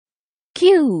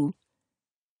Q.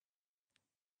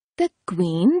 The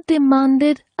queen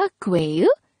demanded a quail.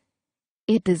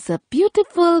 It is a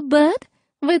beautiful bird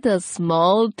with a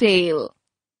small tail.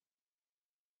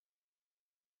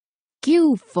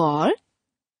 Q for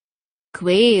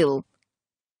quail.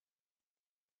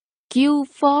 Q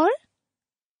for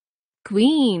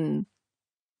queen.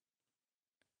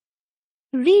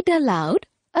 Read aloud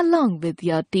along with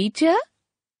your teacher.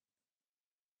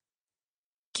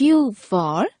 Q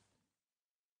for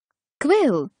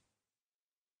quill.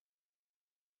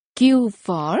 Q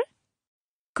for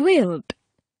quilt.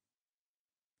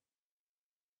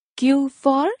 Q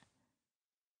for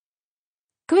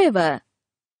quiver.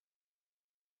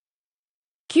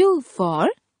 Q for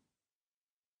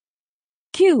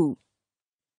Q.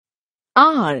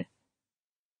 R.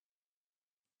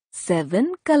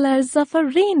 7 colors of a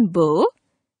rainbow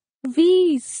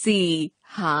we see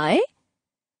high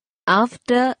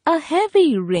after a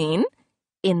heavy rain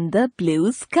in the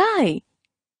blue sky.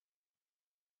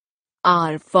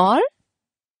 R for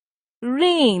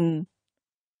rain.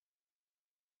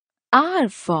 R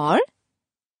for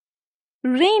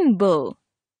rainbow.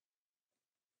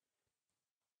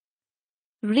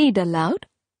 Read aloud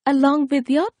along with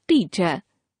your teacher.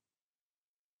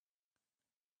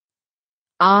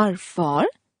 R for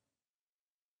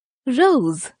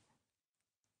rose.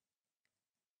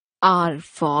 R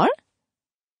for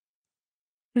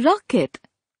rocket.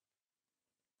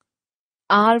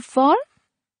 R for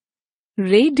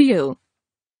radio.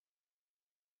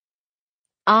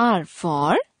 R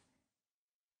for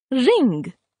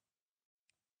ring.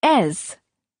 S.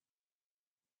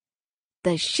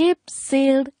 The ship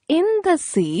sailed in the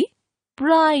sea.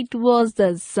 Bright was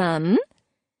the sun.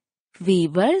 We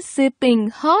were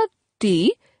sipping hot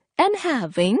tea and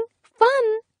having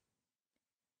fun.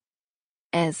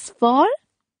 S for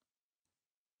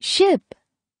ship.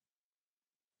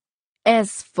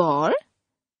 S for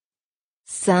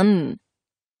sun.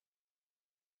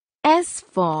 S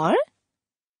for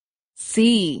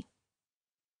sea.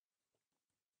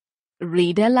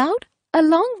 Read aloud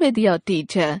along with your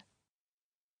teacher.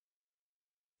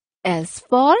 S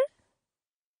for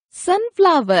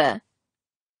sunflower.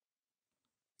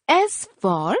 S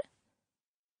for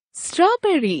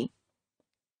strawberry.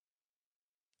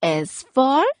 S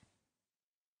for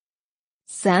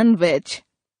sandwich.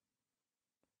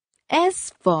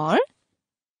 S for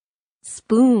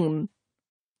spoon.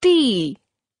 T.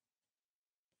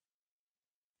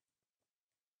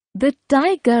 The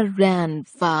tiger ran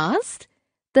fast.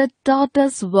 The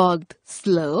tortoise walked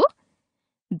slow.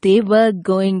 They were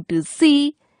going to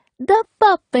see the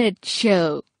puppet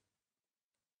show.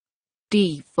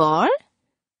 T for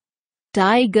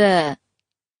tiger.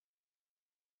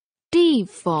 T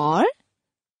for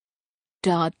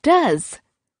tortoise.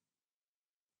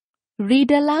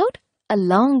 Read aloud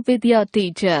along with your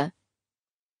teacher.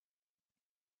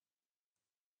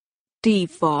 T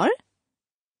for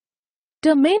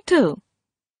tomato.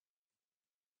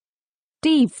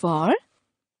 T for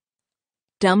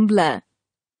tumbler.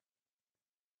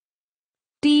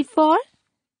 T for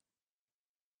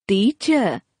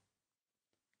teacher.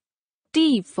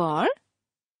 T for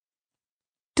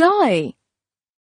toy.